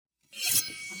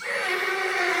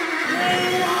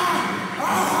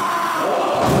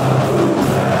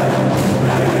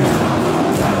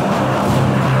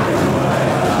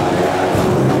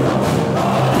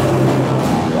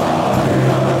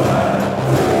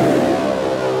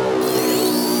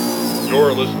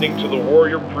You're listening to the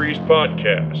Warrior Priest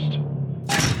Podcast.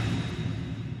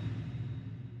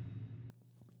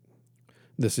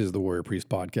 This is the Warrior Priest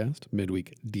Podcast,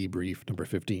 Midweek Debrief number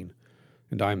 15,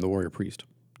 and I'm the Warrior Priest,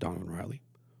 Donovan Riley.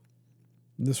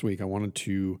 This week I wanted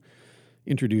to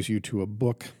introduce you to a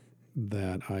book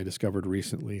that I discovered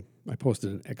recently. I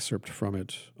posted an excerpt from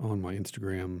it on my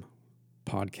Instagram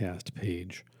podcast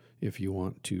page if you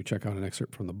want to check out an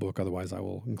excerpt from the book. Otherwise, I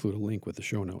will include a link with the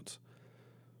show notes.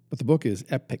 But the book is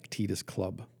Epictetus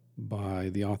Club by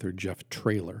the author Jeff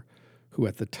Traylor, who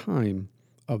at the time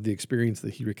of the experience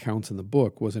that he recounts in the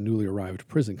book was a newly arrived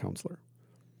prison counselor.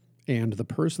 And the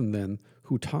person then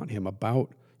who taught him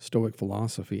about Stoic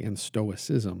philosophy and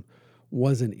Stoicism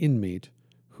was an inmate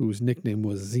whose nickname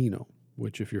was Zeno,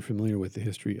 which, if you're familiar with the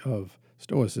history of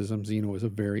Stoicism, Zeno is a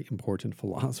very important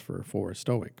philosopher for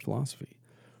Stoic philosophy.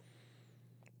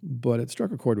 But it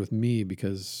struck a chord with me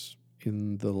because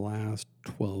in the last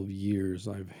 12 years,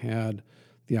 I've had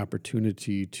the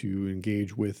opportunity to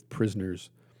engage with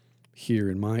prisoners here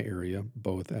in my area,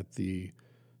 both at the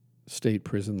state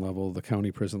prison level, the county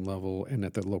prison level, and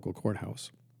at the local courthouse.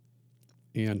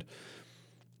 And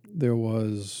there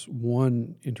was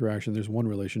one interaction, there's one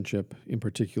relationship in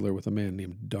particular with a man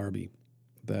named Darby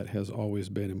that has always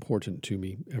been important to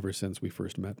me ever since we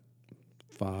first met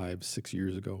 5-6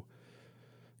 years ago.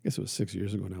 I guess it was 6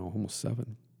 years ago now, almost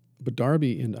 7. But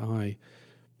Darby and I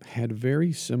had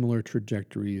very similar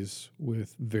trajectories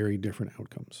with very different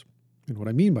outcomes. And what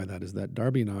I mean by that is that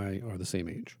Darby and I are the same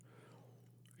age.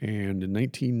 And in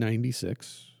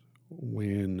 1996,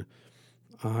 when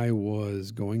I was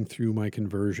going through my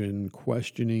conversion,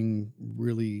 questioning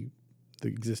really the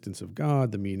existence of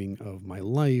God, the meaning of my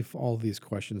life, all these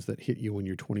questions that hit you when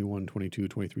you're 21, 22,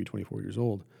 23, 24 years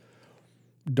old,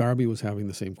 Darby was having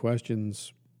the same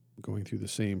questions, going through the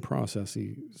same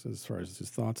processes as far as his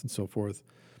thoughts and so forth.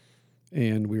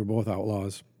 And we were both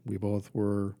outlaws. We both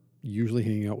were usually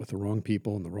hanging out with the wrong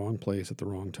people in the wrong place at the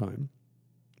wrong time.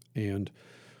 And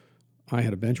I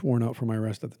had a bench worn out for my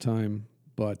arrest at the time,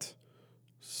 but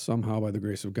somehow by the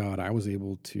grace of God, I was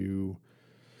able to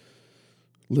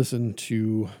listen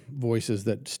to voices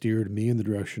that steered me in the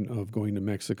direction of going to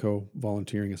Mexico,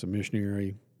 volunteering as a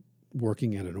missionary,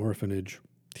 working at an orphanage,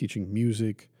 teaching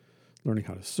music, learning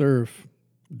how to surf,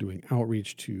 doing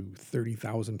outreach to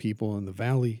 30,000 people in the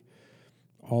valley,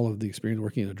 all of the experience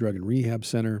working in a drug and rehab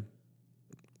center.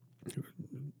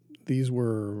 These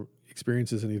were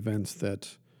experiences and events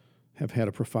that have had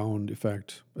a profound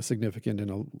effect, a significant and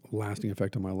a lasting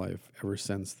effect on my life ever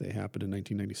since they happened in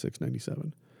 1996,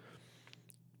 97.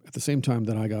 At the same time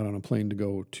that I got on a plane to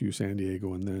go to San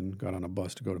Diego and then got on a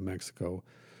bus to go to Mexico,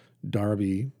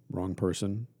 Darby, wrong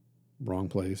person, wrong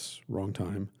place, wrong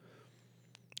time,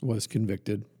 was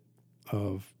convicted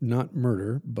of not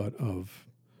murder, but of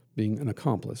being an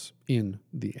accomplice in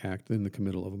the act, in the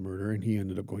committal of a murder, and he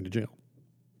ended up going to jail.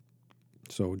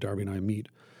 So Darby and I meet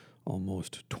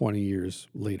almost 20 years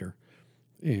later,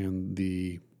 and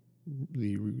the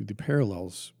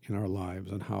parallels in our lives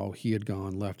and how he had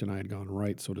gone left and I had gone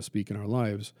right, so to speak, in our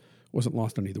lives wasn't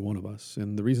lost on either one of us.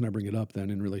 And the reason I bring it up then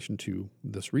in relation to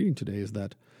this reading today is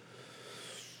that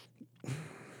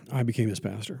I became his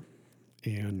pastor.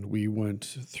 And we went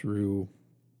through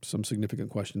some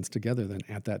significant questions together then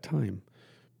at that time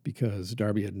because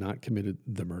Darby had not committed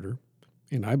the murder,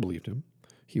 and I believed him.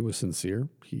 He was sincere.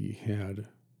 He had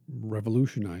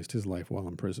revolutionized his life while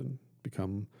in prison,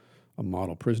 become a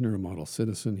model prisoner, a model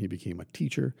citizen. He became a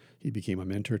teacher. He became a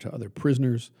mentor to other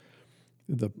prisoners.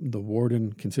 The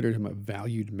warden considered him a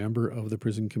valued member of the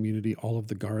prison community. All of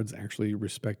the guards actually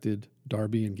respected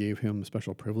Darby and gave him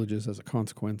special privileges as a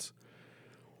consequence.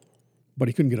 But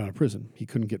he couldn't get out of prison. He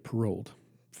couldn't get paroled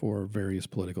for various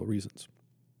political reasons.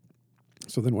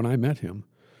 So then when I met him,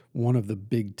 one of the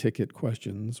big ticket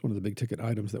questions, one of the big ticket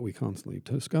items that we constantly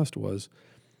discussed was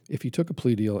if he took a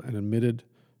plea deal and admitted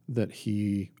that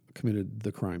he committed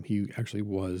the crime, he actually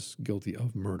was guilty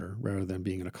of murder rather than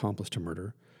being an accomplice to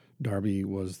murder. Darby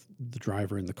was the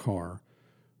driver in the car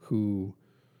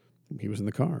he was in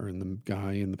the car, and the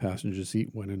guy in the passenger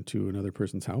seat went into another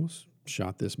person's house,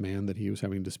 shot this man that he was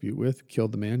having a dispute with,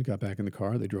 killed the man, got back in the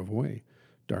car, they drove away.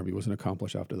 Darby was an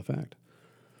accomplice after the fact.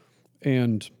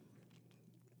 And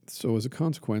so as a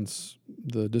consequence,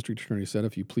 the district attorney said,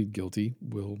 if you plead guilty,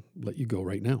 we'll let you go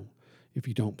right now. If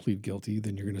you don't plead guilty,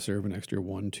 then you're going to serve an extra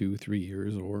 1, 2, 3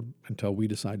 years or until we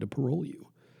decide to parole you.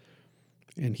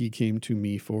 And he came to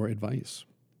me for advice.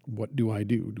 What do I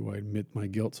do? Do I admit my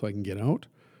guilt so I can get out?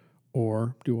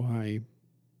 Or do I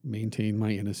maintain my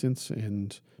innocence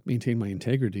and maintain my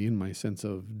integrity and my sense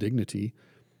of dignity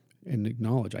and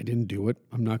acknowledge I didn't do it.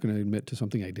 I'm not going to admit to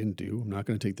something I didn't do. I'm not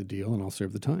going to take the deal, and I'll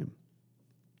serve the time.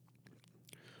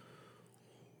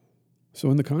 So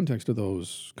in the context of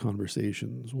those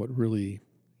conversations, what really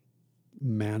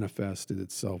manifested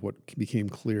itself, what became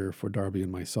clear for Darby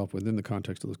and myself within the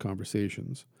context of those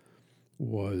conversations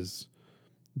was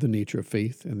the nature of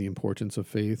faith and the importance of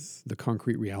faith, the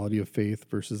concrete reality of faith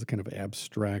versus the kind of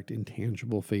abstract,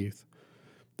 intangible faith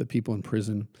that people in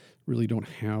prison really don't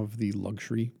have the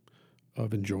luxury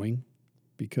of enjoying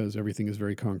because everything is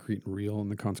very concrete and real,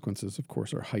 and the consequences, of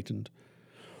course, are heightened,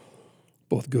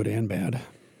 both good and bad.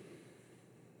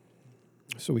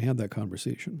 So we had that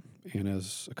conversation, and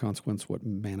as a consequence, what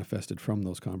manifested from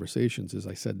those conversations is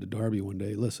I said to Darby one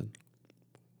day, listen,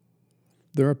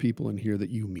 there are people in here that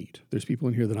you meet. There's people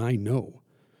in here that I know.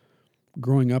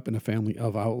 Growing up in a family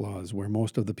of outlaws where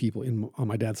most of the people on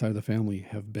my dad's side of the family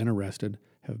have been arrested,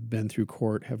 have been through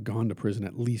court, have gone to prison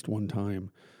at least one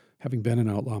time, having been an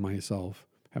outlaw myself,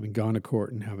 having gone to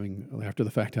court and having, after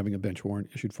the fact, having a bench warrant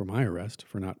issued for my arrest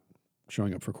for not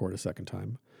showing up for court a second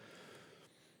time.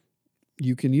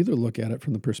 You can either look at it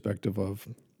from the perspective of,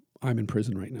 I'm in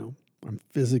prison right now. I'm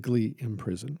physically in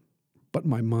prison, but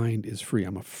my mind is free.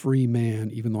 I'm a free man,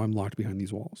 even though I'm locked behind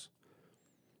these walls.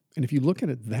 And if you look at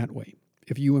it that way,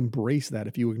 if you embrace that,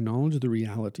 if you acknowledge the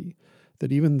reality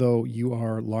that even though you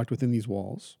are locked within these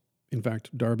walls, in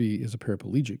fact, Darby is a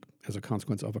paraplegic as a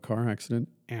consequence of a car accident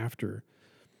after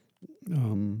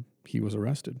he was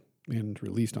arrested and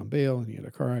released on bail, and he had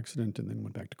a car accident and then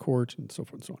went back to court and so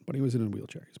forth and so on. But he was in a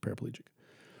wheelchair. He's paraplegic.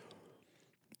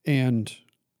 And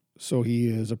so he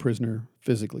is a prisoner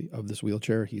physically of this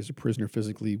wheelchair. He is a prisoner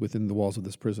physically within the walls of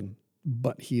this prison.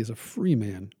 But he is a free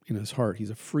man in his heart.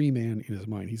 He's a free man in his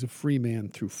mind. He's a free man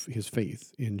through his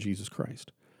faith in Jesus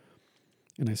Christ.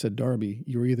 And I said, Darby,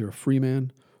 you're either a free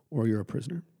man or you're a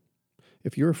prisoner.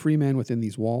 If you're a free man within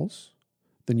these walls,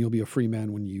 then you'll be a free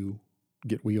man when you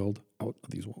get wheeled out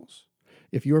of these walls.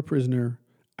 If you're a prisoner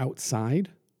outside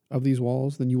of these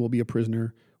walls, then you will be a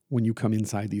prisoner when you come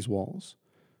inside these walls.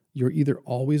 You're either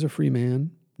always a free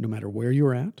man, no matter where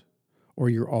you're at, or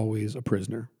you're always a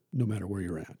prisoner, no matter where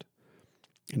you're at.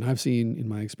 And I've seen, in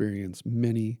my experience,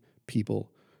 many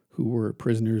people who were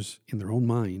prisoners in their own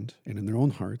mind and in their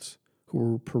own hearts, who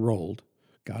were paroled,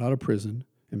 got out of prison,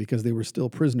 and because they were still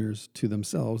prisoners to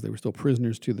themselves, they were still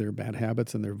prisoners to their bad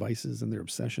habits and their vices and their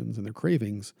obsessions and their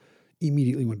cravings,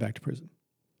 immediately went back to prison.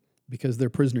 Because they're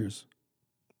prisoners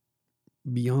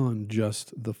beyond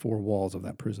just the four walls of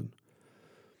that prison.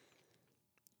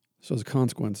 So as a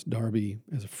consequence, Darby,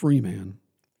 as a free man,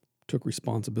 took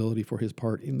responsibility for his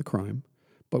part in the crime,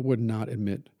 but would not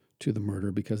admit to the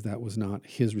murder because that was not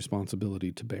his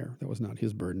responsibility to bear. That was not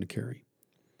his burden to carry.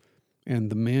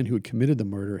 And the man who had committed the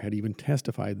murder had even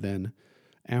testified then,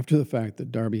 after the fact,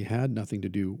 that Darby had nothing to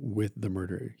do with the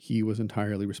murder. He was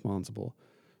entirely responsible,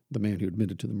 the man who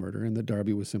admitted to the murder, and that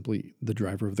Darby was simply the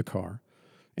driver of the car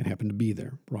and happened to be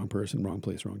there. Wrong person, wrong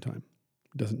place, wrong time.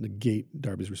 Doesn't negate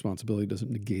Darby's responsibility,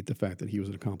 doesn't negate the fact that he was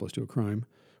an accomplice to a crime,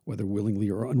 whether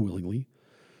willingly or unwillingly.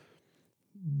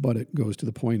 But it goes to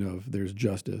the point of there's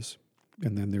justice,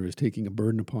 and then there is taking a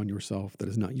burden upon yourself that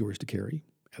is not yours to carry,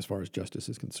 as far as justice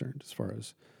is concerned, as far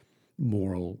as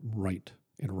moral right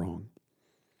and wrong.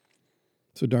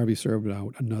 So Darby served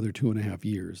out another 2.5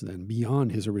 years then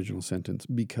beyond his original sentence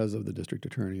because of the district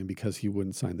attorney and because he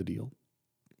wouldn't sign the deal.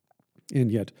 And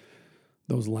yet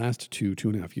those last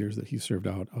 2.5 years that he served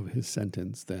out of his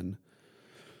sentence then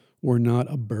were not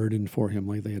a burden for him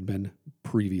like they had been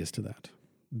previous to that,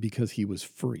 because he was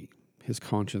free. His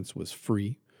conscience was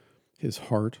free. His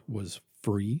heart was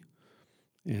free.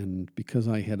 And because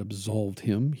I had absolved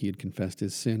him, he had confessed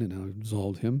his sin and I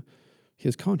absolved him,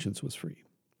 his conscience was free.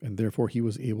 And therefore he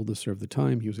was able to serve the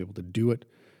time. He was able to do it.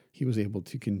 He was able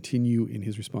to continue in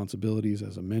his responsibilities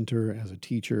as a mentor, as a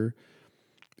teacher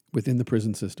within the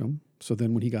prison system. So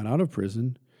then when he got out of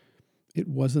prison, it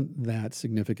wasn't that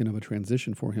significant of a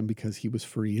transition for him because he was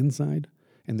free inside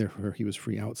and therefore he was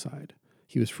free outside.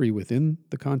 He was free within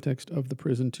the context of the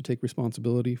prison to take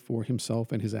responsibility for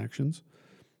himself and his actions.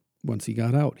 Once he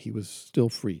got out, he was still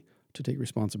free to take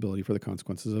responsibility for the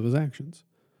consequences of his actions.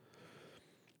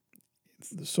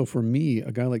 So for me,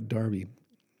 a guy like Darby,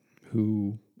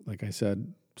 who, like I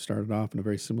said, started off in a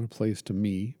very similar place to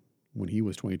me when he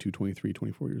was 22, 23,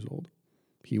 24 years old.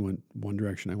 He went one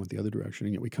direction, I went the other direction,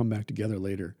 and yet we come back together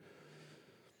later.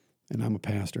 And I'm a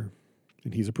pastor,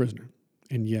 and he's a prisoner.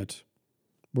 And yet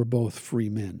we're both free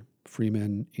men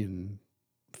in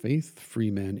faith,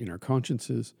 free men in our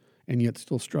consciences, and yet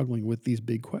still struggling with these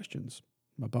big questions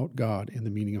about God and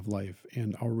the meaning of life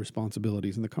and our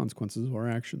responsibilities and the consequences of our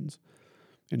actions.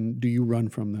 And do you run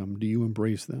from them? Do you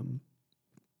embrace them?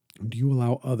 Do you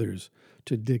allow others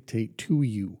to dictate to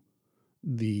you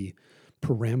the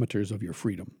parameters of your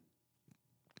freedom?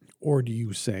 Or do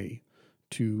you say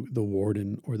to the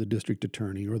warden or the district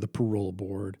attorney or the parole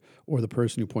board or the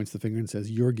person who points the finger and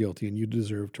says, you're guilty and you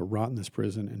deserve to rot in this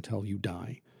prison until you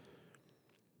die?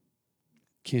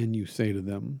 Can you say to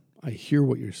them, I hear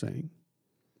what you're saying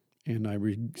and I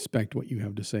respect what you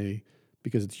have to say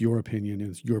because it's your opinion and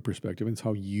it's your perspective and it's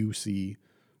how you see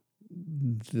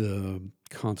the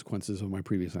consequences of my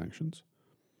previous actions.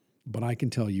 But I can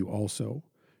tell you also,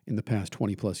 in the past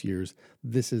 20 plus years,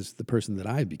 this is the person that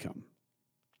I've become.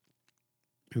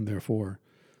 And therefore,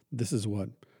 this is what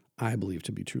I believe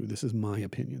to be true. This is my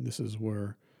opinion. This is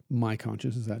where my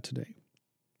conscience is at today.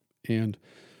 And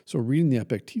so reading the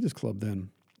Epictetus Club then,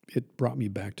 it brought me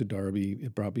back to Darby.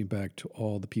 It brought me back to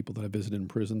all the people that I visited in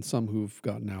prison, some who've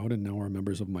gotten out and now are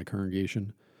members of my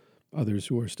congregation, others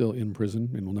who are still in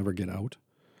prison and will never get out.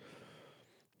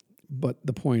 But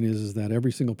the point is that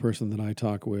every single person that I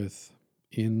talk with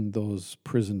in those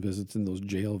prison visits, in those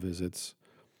jail visits,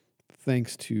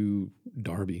 thanks to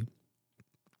Darby,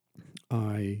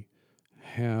 I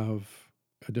have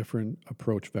a different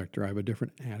approach vector. I have a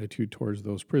different attitude towards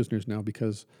those prisoners now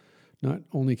because not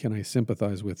only can I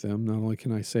sympathize with them, not only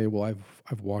can I say, well,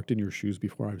 I've walked in your shoes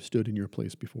before, I've stood in your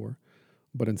place before,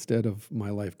 but instead of my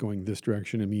life going this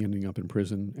direction and me ending up in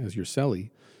prison as your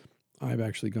cellie, I've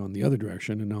actually gone the other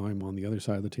direction, and now I'm on the other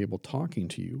side of the table talking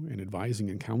to you and advising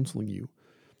and counseling you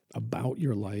about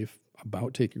your life,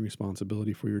 about taking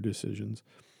responsibility for your decisions,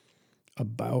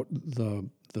 about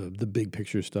the big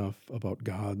picture stuff, about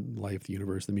God, life, the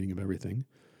universe, the meaning of everything.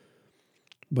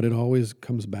 But it always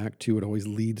comes back to, it always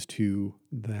leads to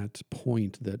that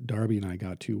point that Darby and I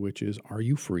got to, which is, are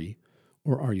you free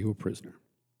or are you a prisoner?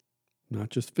 Not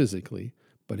just physically,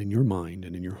 but in your mind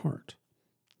and in your heart.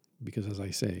 Because as I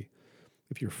say,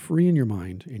 if you're free in your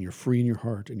mind and you're free in your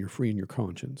heart and you're free in your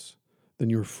conscience, then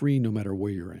you're free no matter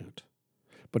where you're at.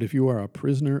 But if you are a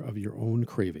prisoner of your own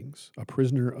cravings, a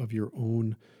prisoner of your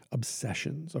own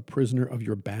obsessions, a prisoner of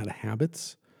your bad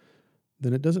habits,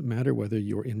 then it doesn't matter whether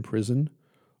you're in prison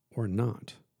or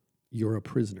not. You're a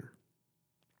prisoner.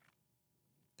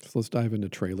 So let's dive into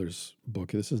Trailer's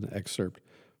book. This is an excerpt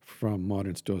from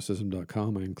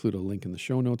modernstoicism.com. I include a link in the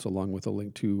show notes along with a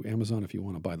link to Amazon if you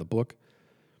want to buy the book.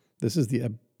 This is the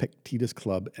Epictetus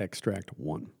Club Extract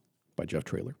 1 by Jeff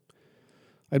Trailer.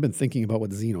 I'd been thinking about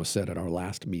what Zeno said at our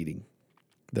last meeting,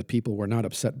 that people were not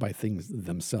upset by things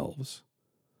themselves,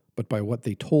 but by what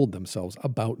they told themselves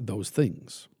about those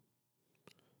things.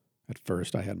 At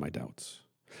first, I had my doubts,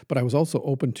 but I was also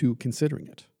open to considering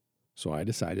it. So I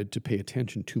decided to pay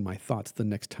attention to my thoughts the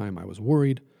next time I was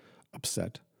worried,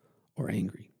 upset, or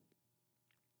angry.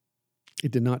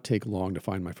 It did not take long to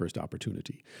find my first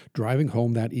opportunity. Driving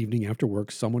home that evening after work,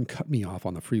 someone cut me off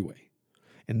on the freeway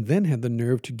and then had the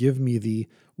nerve to give me the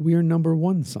 "we're number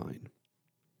one" sign.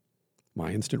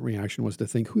 My instant reaction was to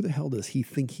think, who the hell does he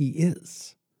think he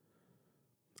is?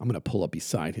 I'm going to pull up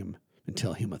beside him and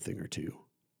tell him a thing or two.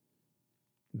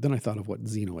 Then I thought of what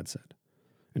Zeno had said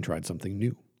and tried something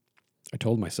new. I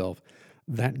told myself,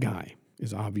 that guy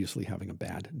is obviously having a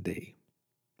bad day,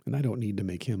 and I don't need to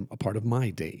make him a part of my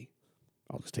day.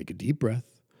 I'll just take a deep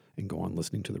breath and go on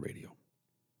listening to the radio.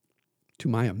 To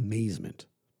my amazement,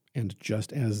 and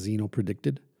just as Zeno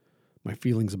predicted, my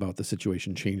feelings about the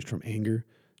situation changed from anger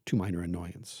to minor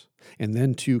annoyance, and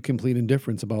then to complete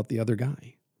indifference about the other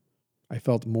guy. I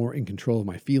felt more in control of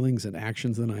my feelings and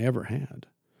actions than I ever had.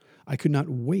 I could not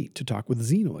wait to talk with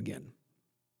Zeno again.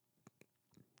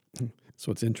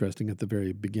 So it's interesting, at the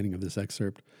very beginning of this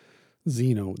excerpt,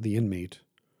 Zeno, the inmate,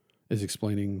 is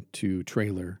explaining to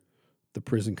Trailer, the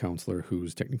prison counselor,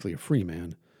 who's technically a free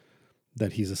man,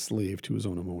 that he's a slave to his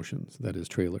own emotions. That is,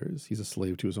 Trailer is. He's a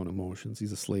slave to his own emotions.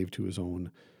 He's a slave to his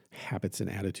own habits and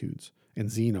attitudes.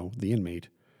 And Zeno, the inmate,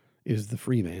 is the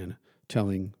free man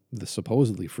telling the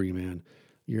supposedly free man,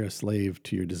 you're a slave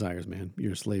to your desires, man.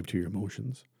 You're a slave to your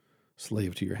emotions,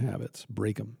 slave to your habits.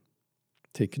 Break them.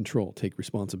 Take control. Take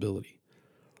responsibility.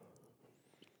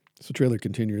 So Trailer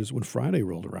continues, when Friday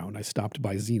rolled around, I stopped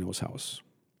by Zeno's house.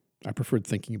 I preferred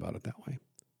thinking about it that way.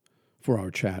 For our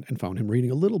chat, and found him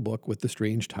reading a little book with the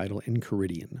strange title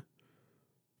Enchiridion.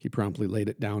 He promptly laid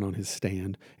it down on his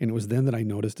stand, and it was then that I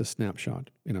noticed a snapshot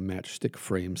in a matchstick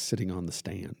frame sitting on the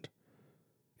stand.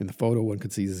 In the photo, one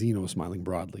could see Zeno smiling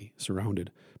broadly,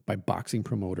 surrounded by boxing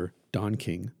promoter Don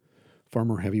King,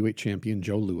 former heavyweight champion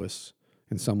Joe Louis,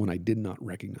 and someone I did not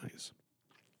recognize.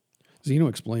 Zeno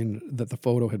explained that the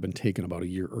photo had been taken about a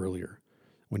year earlier,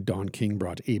 when Don King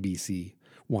brought ABC,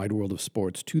 Wide World of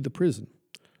Sports, to the prison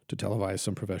to televise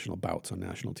some professional bouts on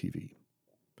national TV.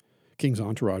 King's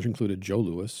entourage included Joe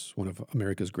Louis, one of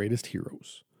America's greatest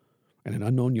heroes, and an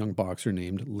unknown young boxer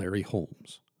named Larry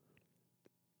Holmes.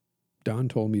 Don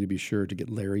told me to be sure to get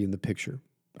Larry in the picture.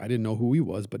 I didn't know who he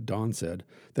was, but Don said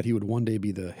that he would one day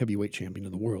be the heavyweight champion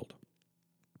of the world.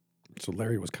 So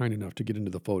Larry was kind enough to get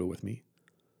into the photo with me.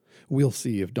 We'll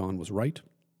see if Don was right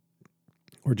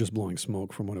or just blowing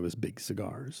smoke from one of his big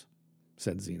cigars,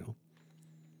 said Zeno.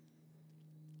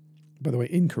 By the way,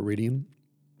 Enchiridion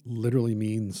literally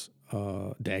means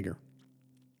dagger.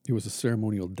 It was a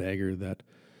ceremonial dagger that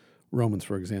Romans,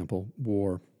 for example,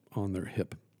 wore on their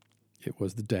hip. It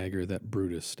was the dagger that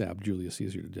Brutus stabbed Julius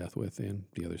Caesar to death with and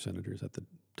the other senators at the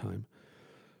time.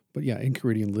 But yeah,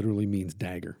 Enchiridion literally means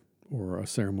dagger or a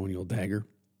ceremonial dagger,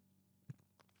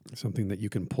 something that you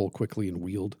can pull quickly and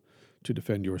wield to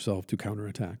defend yourself, to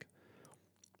counterattack.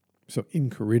 So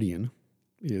Enchiridion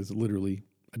is literally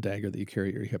a dagger that you carry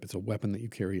at your hip. It's a weapon that you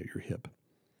carry at your hip.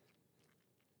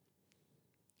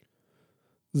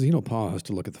 Zeno paused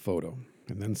to look at the photo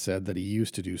and then said that he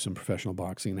used to do some professional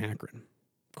boxing in Akron.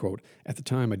 Quote, "At the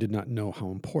time, I did not know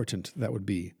how important that would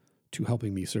be to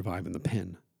helping me survive in the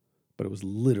pen, but it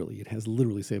has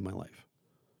literally saved my life."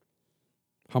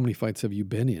 "How many fights have you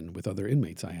been in with other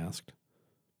inmates?" I asked.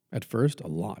 "At first, a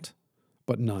lot,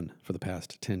 but none for the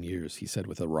past 10 years, he said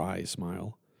with a wry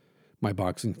smile. "My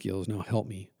boxing skills now help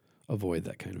me avoid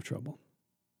that kind of trouble."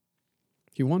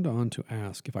 He went on to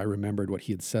ask if I remembered what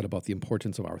he had said about the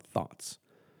importance of our thoughts,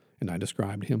 and I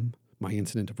described him, my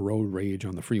incident of road rage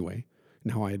on the freeway,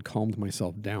 and how I had calmed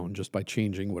myself down just by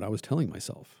changing what I was telling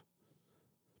myself.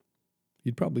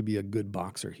 "You'd probably be a good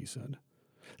boxer," he said.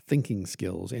 "Thinking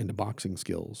skills and boxing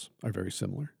skills are very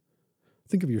similar.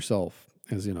 Think of yourself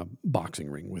as in a boxing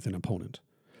ring with an opponent,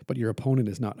 but your opponent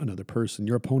is not another person.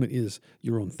 Your opponent is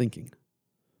your own thinking.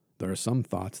 There are some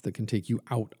thoughts that can take you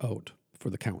out for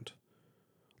the count.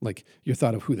 Like your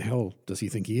thought of who the hell does he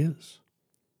think he is?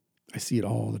 I see it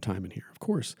all the time in here. Of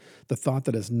course, the thought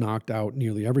that has knocked out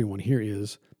nearly everyone here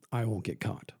is, I won't get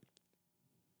caught."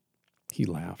 He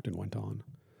laughed and went on.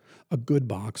 "A good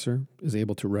boxer is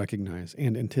able to recognize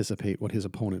and anticipate what his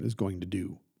opponent is going to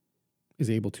do, is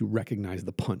able to recognize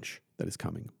the punch that is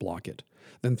coming, block it,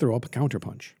 then throw up a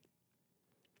counterpunch.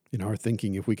 In our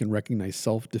thinking, if we can recognize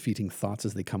self-defeating thoughts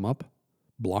as they come up,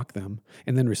 block them,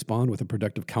 and then respond with a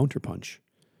productive counterpunch,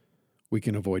 we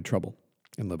can avoid trouble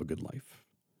and live a good life.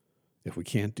 If we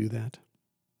can't do that,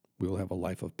 we will have a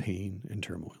life of pain and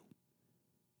turmoil.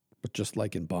 But just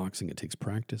like in boxing, it takes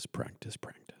practice, practice,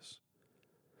 practice.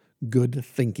 Good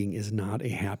thinking is not a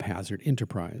haphazard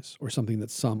enterprise or something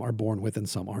that some are born with and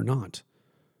some are not."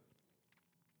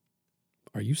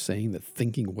 "Are you saying that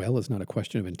thinking well is not a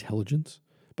question of intelligence,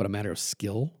 but a matter of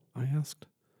skill?" I asked.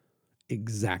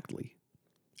 "Exactly.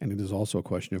 And it is also a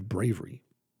question of bravery."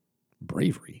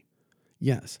 "Bravery?"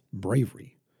 "Yes,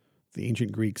 bravery. The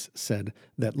ancient Greeks said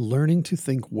that learning to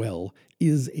think well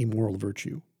is a moral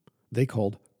virtue. They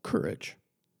called courage,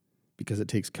 because it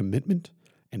takes commitment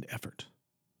and effort.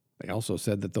 They also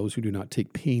said that those who do not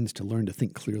take pains to learn to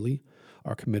think clearly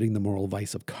are committing the moral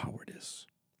vice of cowardice.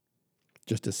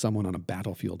 Just as someone on a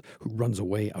battlefield who runs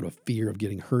away out of fear of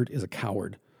getting hurt is a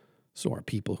coward, so are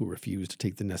people who refuse to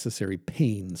take the necessary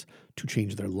pains to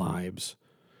change their lives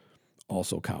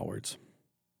also cowards.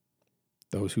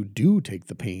 Those who do take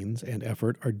the pains and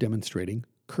effort are demonstrating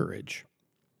courage,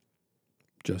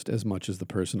 just as much as the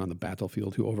person on the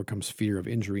battlefield who overcomes fear of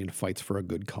injury and fights for a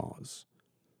good cause.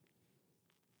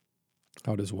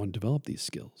 How does one develop these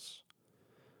skills?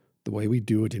 The way we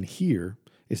do it in here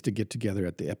is to get together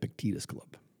at the Epictetus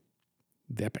Club.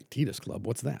 The Epictetus Club,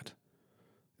 what's that?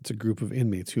 It's a group of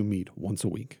inmates who meet once a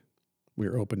week. We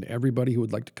are open to everybody who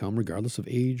would like to come, regardless of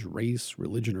age, race,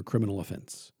 religion, or criminal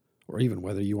offense, or even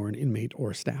whether you are an inmate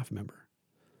or a staff member.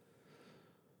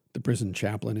 The prison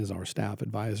chaplain is our staff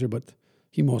advisor, but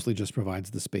he mostly just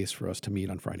provides the space for us to meet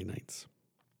on Friday nights.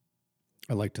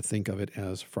 I like to think of it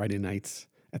as Friday nights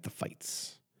at the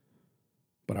fights.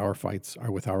 But our fights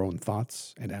are with our own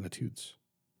thoughts and attitudes.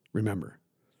 Remember,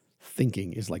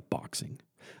 thinking is like boxing.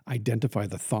 Identify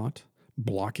the thought,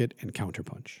 block it, and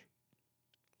counterpunch.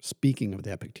 Speaking of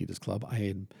the Epictetus Club, I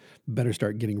had better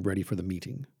start getting ready for the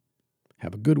meeting.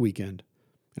 Have a good weekend,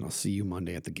 and I'll see you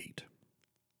Monday at the gate.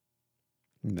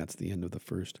 And that's the end of the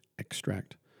first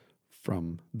extract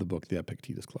from the book, The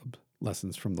Epictetus Club,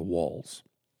 Lessons from the Walls.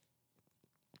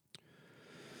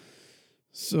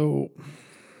 So,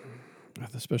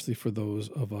 especially for those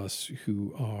of us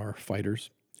who are fighters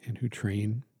and who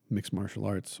train mixed martial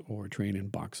arts or train in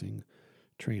boxing,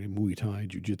 train in Muay Thai,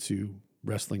 Jiu-Jitsu,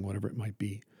 wrestling, whatever it might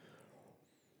be,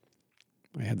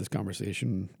 I had this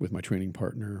conversation with my training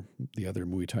partner, the other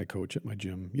Muay Thai coach at my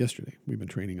gym yesterday. We've been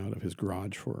training out of his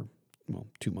garage for,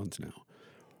 2 months now.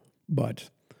 But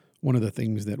one of the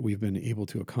things that we've been able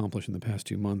to accomplish in the past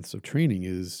 2 months of training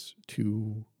is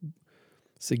to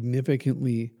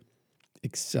significantly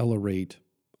accelerate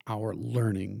our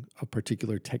learning of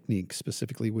particular techniques,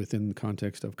 specifically within the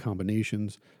context of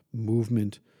combinations,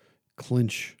 movement,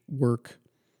 clinch work,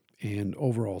 and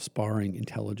overall sparring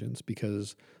intelligence,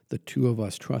 because the two of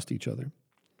us trust each other.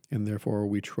 And therefore,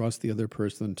 we trust the other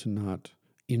person to not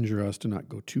injure us, to not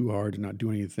go too hard, to not do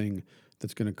anything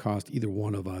that's going to cost either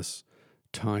one of us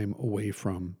time away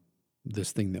from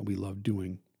this thing that we love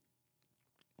doing.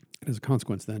 And as a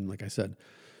consequence, then, like I said,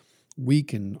 we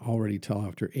can already tell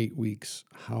after 8 weeks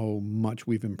how much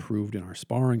we've improved in our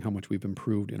sparring, how much we've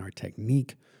improved in our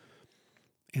technique.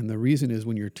 And the reason is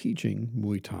when you're teaching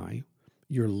Muay Thai,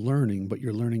 you're learning, but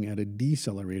you're learning at a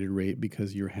decelerated rate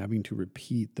because you're having to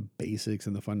repeat the basics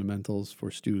and the fundamentals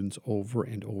for students over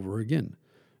and over again.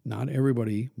 Not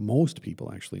everybody, most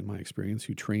people actually, in my experience,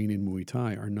 who train in Muay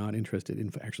Thai are not interested in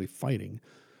actually fighting.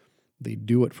 They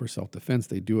do it for self-defense.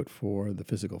 They do it for the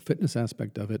physical fitness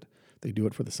aspect of it. They do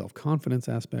it for the self-confidence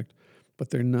aspect,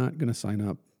 but they're not going to sign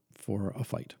up for a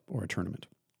fight or a tournament.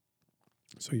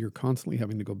 So you're constantly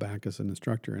having to go back as an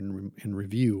instructor and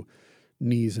review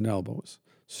knees and elbows,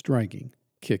 striking,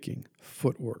 kicking,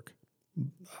 footwork,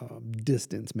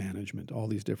 distance management, all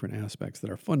these different aspects that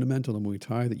are fundamental to Muay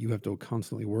Thai that you have to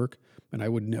constantly work. And I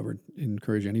would never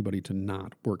encourage anybody to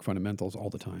not work fundamentals all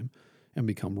the time and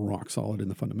become rock solid in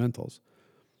the fundamentals.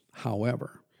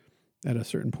 However, at a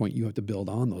certain point, you have to build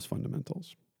on those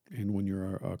fundamentals. And when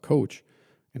you're a coach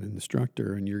and an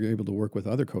instructor and you're able to work with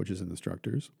other coaches and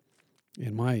instructors,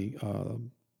 and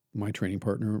my training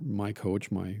partner, my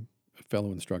coach, my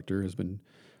fellow instructor has been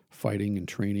fighting and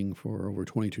training for over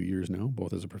 22 years now,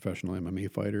 both as a professional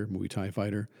MMA fighter, Muay Thai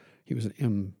fighter. He was an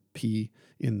MP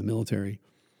in the military.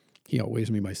 He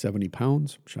outweighs me by 70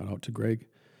 pounds. Shout out to Greg.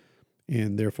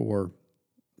 And therefore,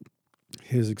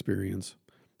 his experience,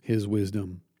 his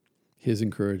wisdom, his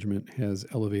encouragement has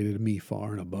elevated me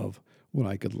far and above what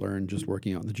I could learn just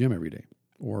working out in the gym every day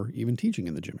or even teaching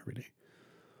in the gym every day.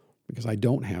 Because I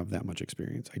don't have that much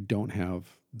experience. I don't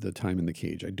have the time in the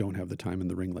cage. I don't have the time in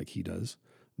the ring like he does.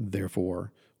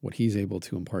 Therefore, what he's able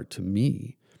to impart to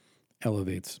me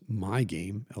elevates my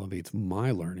game, elevates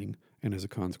my learning, and as a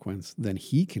consequence, then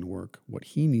he can work what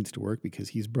he needs to work because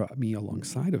he's brought me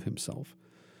alongside of himself.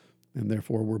 And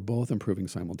therefore, we're both improving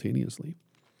simultaneously.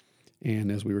 And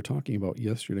as we were talking about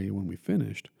yesterday when we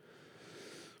finished,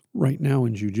 right now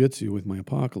in jiu-jitsu with my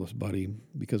Apocalypse buddy,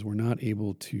 because we're not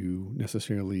able to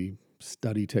necessarily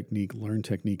study technique, learn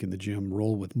technique in the gym,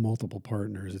 roll with multiple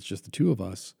partners, it's just the two of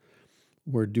us,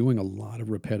 we're doing a lot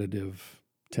of repetitive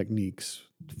techniques,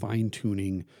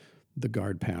 fine-tuning the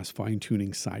guard pass,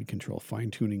 fine-tuning side control,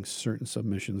 fine-tuning certain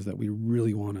submissions that we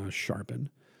really want to sharpen.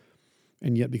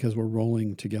 And yet, because we're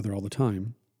rolling together all the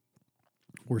time,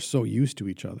 we're so used to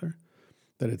each other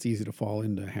that it's easy to fall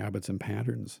into habits and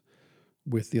patterns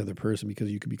with the other person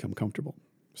because you can become comfortable.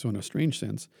 So in a strange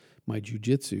sense, my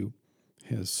jiu-jitsu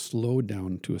has slowed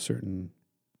down to a certain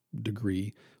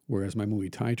degree, whereas my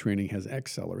Muay Thai training has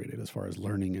accelerated as far as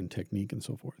learning and technique and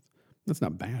so forth. That's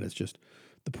not bad. It's just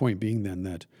the point being then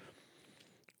that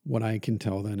what I can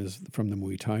tell then is from the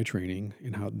Muay Thai training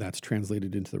and how that's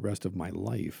translated into the rest of my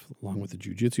life, along with the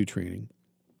jiu-jitsu training,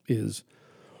 is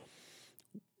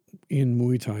in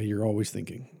Muay Thai, you're always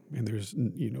thinking. And there's,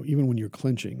 even when you're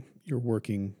clinching, you're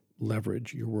working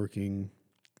leverage, you're working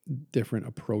different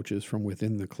approaches from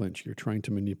within the clinch. You're trying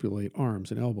to manipulate arms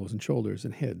and elbows and shoulders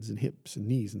and heads and hips and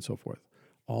knees and so forth.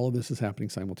 All of this is happening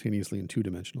simultaneously in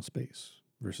two-dimensional space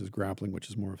versus grappling, which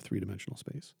is more of three-dimensional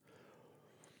space.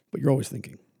 But you're always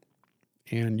thinking.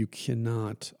 And you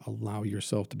cannot allow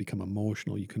yourself to become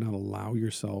emotional. You cannot allow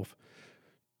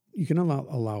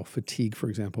fatigue, for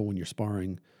example, when you're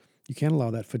sparring. You can't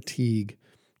allow that fatigue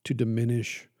to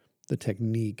diminish the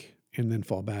technique and then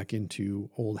fall back into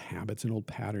old habits and old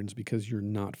patterns because you're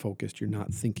not focused, you're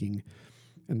not thinking,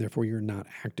 and therefore you're not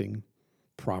acting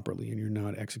properly and you're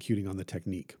not executing on the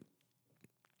technique.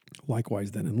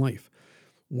 Likewise, then in life,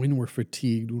 when we're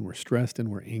fatigued, when we're stressed and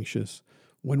we're anxious,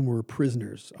 when we're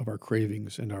prisoners of our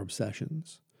cravings and our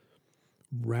obsessions,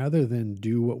 rather than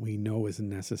do what we know is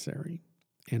necessary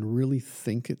and really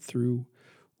think it through,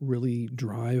 really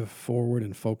drive forward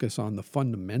and focus on the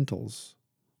fundamentals.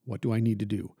 What do I need to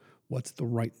do? What's the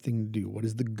right thing to do? What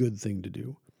is the good thing to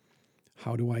do?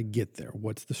 How do I get there?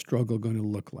 What's the struggle going to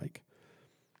look like?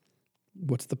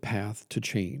 What's the path to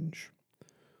change?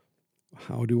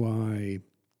 How do I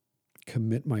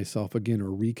commit myself again or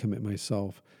recommit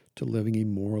myself to living a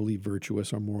morally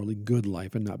virtuous or morally good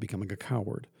life and not becoming a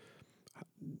coward?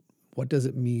 What does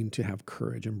it mean to have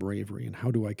courage and bravery? And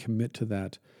how do I commit to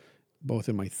that both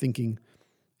in my thinking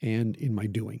and in my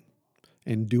doing?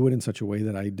 And do it in such a way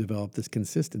that I develop this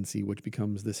consistency, which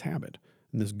becomes this habit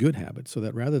and this good habit, so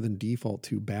that rather than default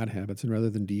to bad habits and rather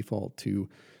than default to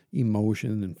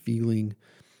emotion and feeling,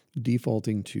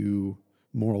 defaulting to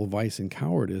moral vice and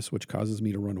cowardice, which causes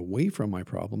me to run away from my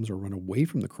problems or run away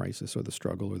from the crisis or the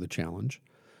struggle or the challenge,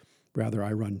 rather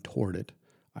I run toward it.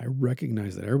 I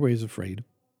recognize that everybody's afraid.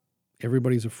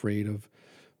 Everybody's afraid of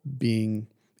being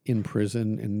in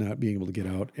prison and not being able to get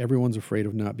out. Everyone's afraid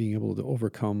of not being able to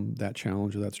overcome that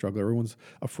challenge or that struggle. Everyone's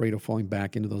afraid of falling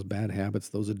back into those bad habits,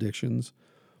 those addictions,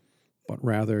 but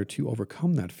rather to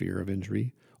overcome that fear of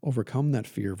injury, overcome that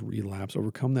fear of relapse,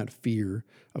 overcome that fear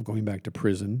of going back to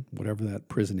prison, whatever that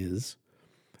prison is,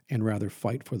 and rather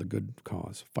fight for the good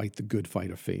cause, fight the good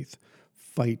fight of faith,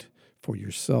 fight for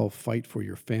yourself, fight for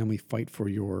your family, fight for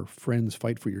your friends,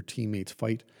 fight for your teammates,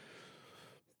 fight,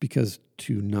 because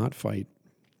to not fight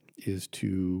is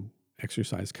to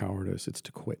exercise cowardice. It's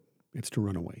to quit. It's to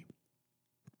run away,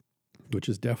 which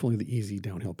is definitely the easy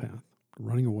downhill path.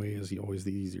 Running away is always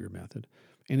the easier method.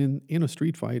 And in a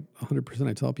street fight, 100%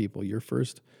 I tell people, your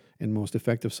first and most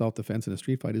effective self-defense in a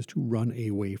street fight is to run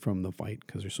away from the fight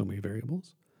because there's so many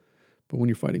variables. But when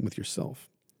you're fighting with yourself,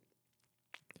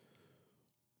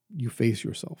 you face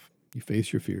yourself. You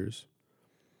face your fears.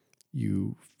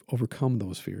 You overcome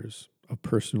those fears of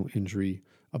personal injury,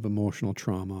 of emotional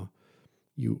trauma.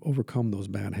 You overcome those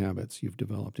bad habits you've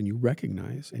developed, and you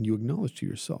recognize and you acknowledge to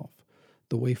yourself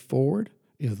the way forward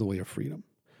is the way of freedom,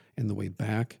 and the way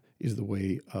back is the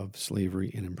way of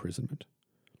slavery and imprisonment.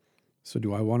 So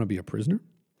do I want to be a prisoner,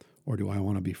 or do I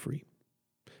want to be free?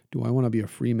 Do I want to be a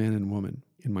free man and woman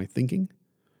in my thinking?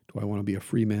 Do I want to be a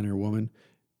free man or woman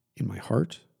in my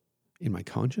heart, in my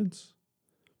conscience?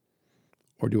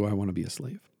 Or do I want to be a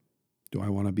slave? Do I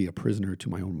want to be a prisoner to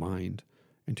my own mind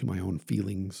and to my own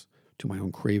feelings, to my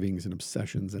own cravings and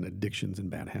obsessions and addictions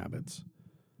and bad habits?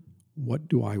 What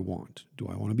do I want? Do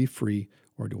I want to be free,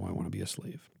 or do I want to be a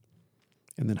slave?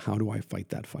 And then how do I fight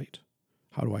that fight?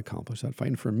 How do I accomplish that fight?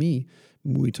 And for me,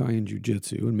 Muay Thai and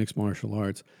Jiu-Jitsu and mixed martial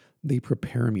arts, they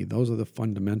prepare me. Those are the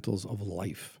fundamentals of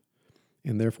life.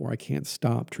 And therefore, I can't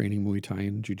stop training Muay Thai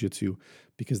and Jiu-Jitsu,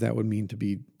 because that would mean to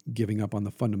be giving up on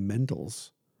the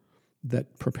fundamentals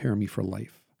that prepare me for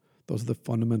life. Those are the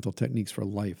fundamental techniques for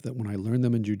life that when I learn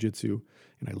them in Jiu-Jitsu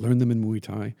and I learn them in Muay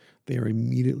Thai, they are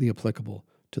immediately applicable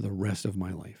to the rest of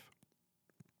my life.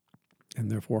 And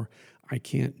therefore, I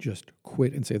can't just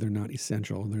quit and say they're not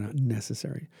essential and they're not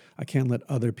necessary. I can't let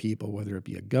other people, whether it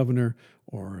be a governor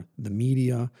or the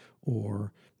media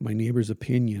or my neighbor's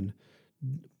opinion,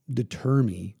 deter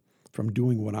me from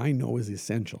doing what I know is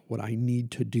essential, what I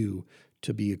need to do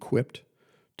to be equipped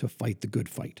to fight the good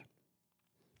fight.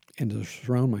 And to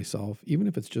surround myself, even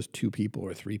if it's just 2 people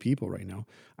or 3 people right now,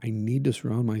 I need to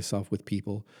surround myself with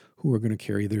people who are going to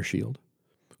carry their shield,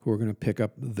 who are going to pick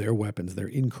up their weapons, their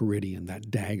Incaridian, that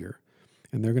dagger,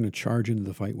 and they're going to charge into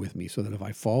the fight with me so that if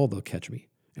I fall, they'll catch me.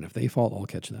 And if they fall, I'll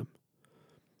catch them.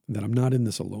 And that I'm not in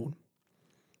this alone,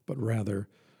 but rather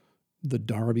the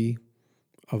Darby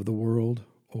of the world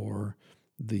or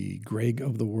the Greg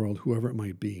of the world, whoever it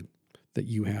might be that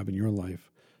you have in your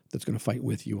life that's going to fight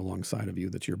with you alongside of you,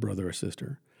 that's your brother or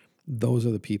sister. Those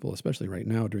are the people, especially right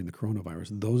now during the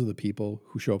coronavirus, those are the people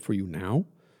who show up for you now.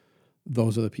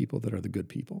 Those are the people that are the good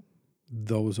people.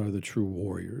 Those are the true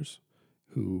warriors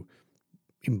who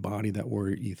embody that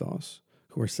warrior ethos,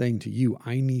 who are saying to you,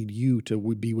 I need you to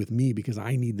be with me because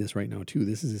I need this right now too.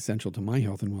 This is essential to my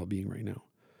health and well-being right now.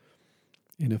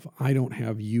 And if I don't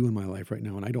have you in my life right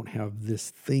now, and I don't have this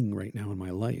thing right now in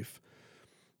my life,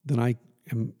 then I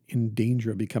am in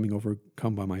danger of becoming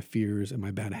overcome by my fears and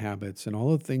my bad habits and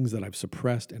all the things that I've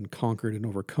suppressed and conquered and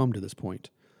overcome to this point.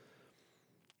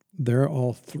 They're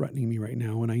all threatening me right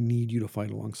now, and I need you to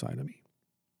fight alongside of me.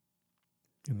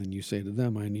 And then you say to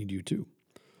them, I need you too.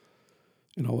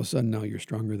 And all of a sudden now you're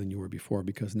stronger than you were before,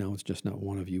 because now it's just not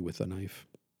one of you with a knife.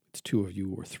 It's 2 of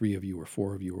you or 3 of you or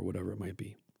 4 of you or whatever it might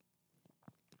be.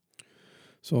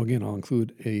 So again, I'll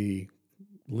include a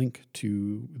link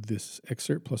to this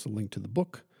excerpt plus a link to the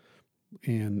book.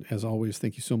 And as always,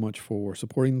 thank you so much for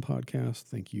supporting the podcast.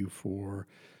 Thank you for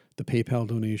the PayPal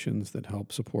donations that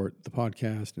help support the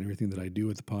podcast and everything that I do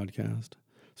at the podcast,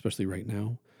 especially right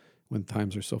now when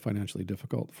times are so financially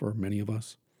difficult for many of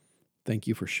us. Thank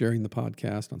you for sharing the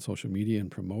podcast on social media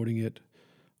and promoting it.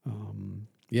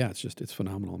 It's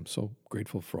phenomenal. I'm so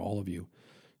grateful for all of you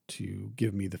to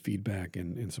give me the feedback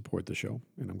and support the show.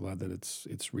 And I'm glad that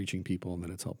it's reaching people and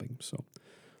that it's helping. So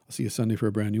I'll I'll see you Sunday for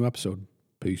a brand new episode.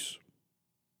 Peace.